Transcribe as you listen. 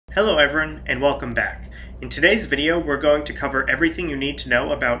Hello everyone and welcome back. In today's video, we're going to cover everything you need to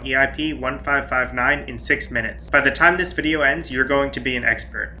know about EIP-1559 in 6 minutes. By the time this video ends, you're going to be an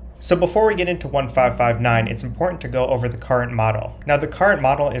expert. So before we get into 1559, it's important to go over the current model. Now the current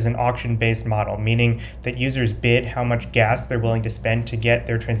model is an auction-based model, meaning that users bid how much gas they're willing to spend to get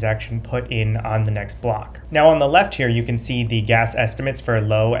their transaction put in on the next block. Now on the left here, you can see the gas estimates for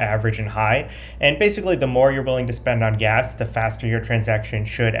low, average, and high. And basically the more you're willing to spend on gas, the faster your transaction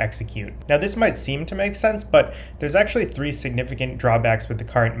should execute. Now this might seem to make sense, but there's actually 3 significant drawbacks with the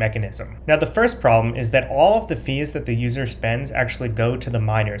current mechanism. Now the first problem is that all of the fees that the user spends actually go to the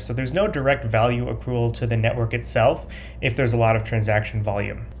miners. So there's no direct value accrual to the network itself if there's a lot of transaction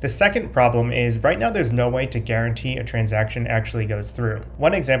volume. The second problem is right now there's no way to guarantee a transaction actually goes through.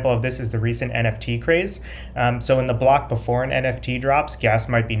 One example of this is the recent NFT craze. So in the block before an NFT drops, gas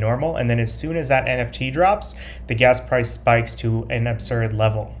might be normal, and then as soon as that NFT drops, the gas price spikes to an absurd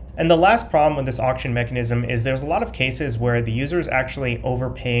level. And the last problem with this auction mechanism is there's a lot of cases where the user is actually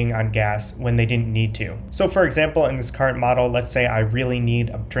overpaying on gas when they didn't need to. So for example, in this current model, let's say I really need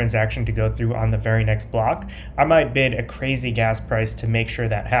a transaction to go through on the very next block. I might bid a crazy gas price to make sure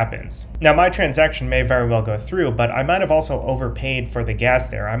that happens. Now my transaction may very well go through, but I might have also overpaid for the gas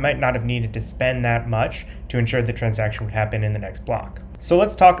there. I might not have needed to spend that much to ensure the transaction would happen in the next block. So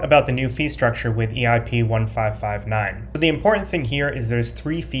let's talk about the new fee structure with EIP-1559. So the important thing here is there's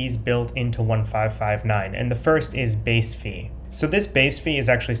 3 fees built into 1559, and the first is base fee. So this base fee is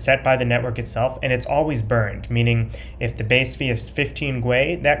actually set by the network itself, and it's always burned, meaning if the base fee is 15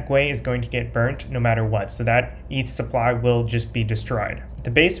 gwei, that gwei is going to get burnt no matter what, so that ETH supply will just be destroyed.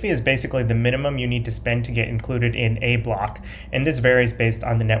 The base fee is basically the minimum you need to spend to get included in a block, and this varies based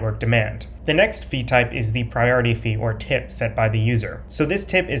on the network demand. The next fee type is the priority fee or tip set by the user. So this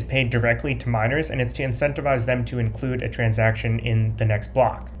tip is paid directly to miners, and it's to incentivize them to include a transaction in the next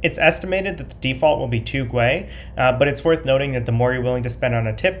block. It's estimated that the default will be 2 gwei, but it's worth noting that the more you're willing to spend on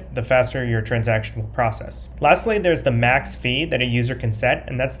a tip, the faster your transaction will process. Lastly, there's the max fee that a user can set,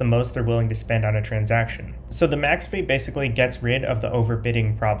 and that's the most they're willing to spend on a transaction. So the max fee basically gets rid of the overbidding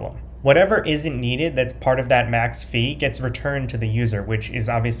problem. Whatever isn't needed that's part of that max fee gets returned to the user, which is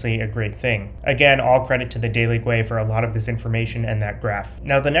obviously a great thing. Again, all credit to the Daily Gwei for a lot of this information and that graph.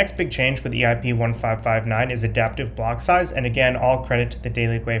 Now the next big change with EIP-1559 is adaptive block size, and again, all credit to the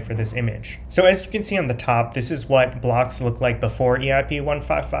Daily Gwei for this image. So as you can see on the top, this is what blocks look like before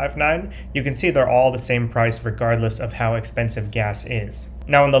EIP-1559. You can see they're all the same price regardless of how expensive gas is.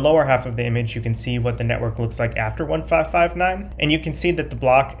 Now in the lower half of the image, you can see what the network looks like after 1559, and you can see that the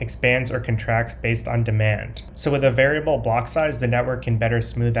block expands or contracts based on demand. So with a variable block size, the network can better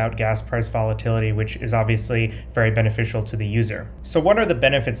smooth out gas price volatility, which is obviously very beneficial to the user. So what are the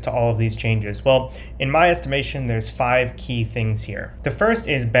benefits to all of these changes? Well, in my estimation, there's 5 key things here. The first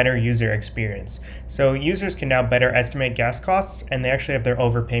is better user experience. So users can now better estimate gas costs, and they actually have their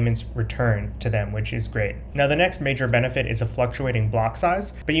overpayments returned to them, which is great. Now the next major benefit is a fluctuating block size.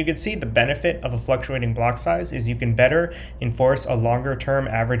 But you can see the benefit of a fluctuating block size is you can better enforce a longer term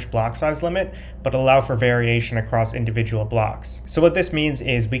average block size limit, but allow for variation across individual blocks. So what this means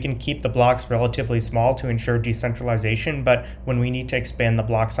is we can keep the blocks relatively small to ensure decentralization, but when we need to expand the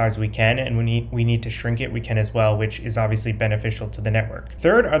block size we can, and when we need to shrink it we can as well, which is obviously beneficial to the network.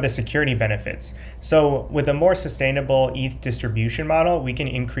 Third are the security benefits. So with a more sustainable ETH distribution model, we can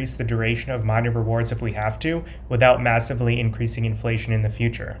increase the duration of mining rewards if we have to, without massively increasing inflation in the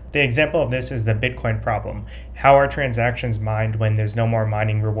future. The example of this is the Bitcoin problem. How are transactions mined when there's no more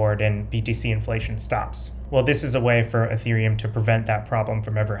mining reward and BTC inflation stops? Well, this is a way for Ethereum to prevent that problem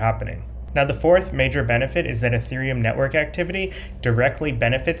from ever happening. Now the fourth major benefit is that Ethereum network activity directly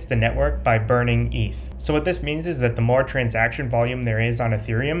benefits the network by burning ETH. So what this means is that the more transaction volume there is on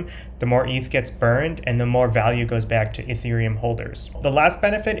Ethereum, the more ETH gets burned and the more value goes back to Ethereum holders. The last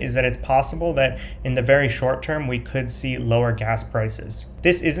benefit is that it's possible that in the very short term we could see lower gas prices.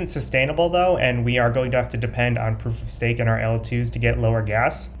 This isn't sustainable though, and we are going to have to depend on proof of stake in our L2s to get lower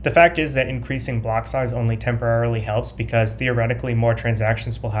gas. The fact is that increasing block size only temporarily helps because theoretically more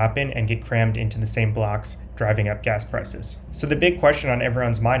transactions will happen and get crammed into the same blocks, driving up gas prices. So the big question on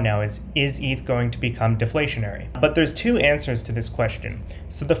everyone's mind now is ETH going to become deflationary? But there's 2 answers to this question.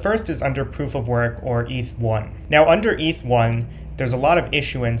 So the first is under proof of work, or ETH1. Now under ETH1, there's a lot of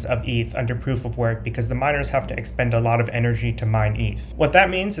issuance of ETH under proof of work because the miners have to expend a lot of energy to mine ETH. What that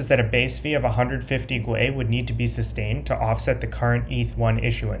means is that a base fee of 150 gwei would need to be sustained to offset the current ETH1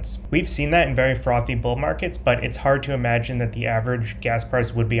 issuance. We've seen that in very frothy bull markets, but it's hard to imagine that the average gas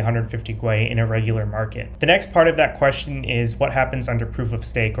price would be 150 gwei in a regular market. The next part of that question is what happens under proof of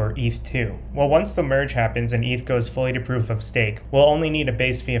stake, or ETH2. Well, once the merge happens and ETH goes fully to proof of stake, we'll only need a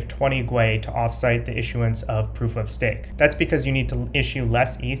base fee of 20 gwei to offset the issuance of proof of stake. That's because you need to issue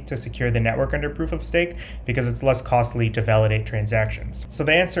less ETH to secure the network under proof of stake because it's less costly to validate transactions. So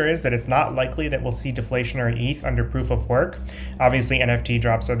the answer is that it's not likely that we'll see deflationary ETH under proof of work. Obviously, NFT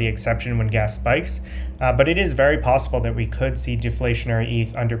drops are the exception when gas spikes, but it is very possible that we could see deflationary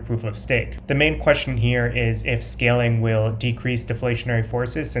ETH under proof of stake. The main question here is if scaling will decrease deflationary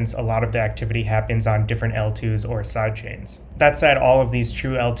forces, since a lot of the activity happens on different L2s or sidechains. That said, all of these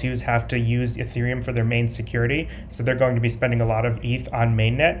true L2s have to use Ethereum for their main security, so they're going to be spending a lot of ETH on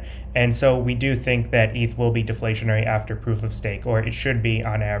mainnet, and so we do think that ETH will be deflationary after proof of stake, or it should be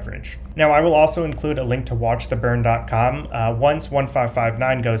on average. Now, I will also include a link to watchtheburn.com. Once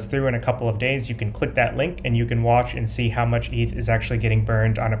 1559 goes through in a couple of days, you can click that link and you can watch and see how much ETH is actually getting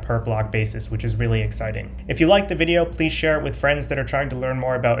burned on a per block basis, which is really exciting. If you like the video, please share it with friends that are trying to learn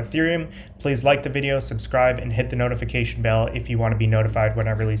more about Ethereum. Please like the video, subscribe, and hit the notification bell if you want to be notified when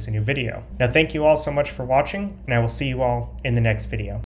I release a new video. Now, thank you all so much for watching, and I will see you all in the next video.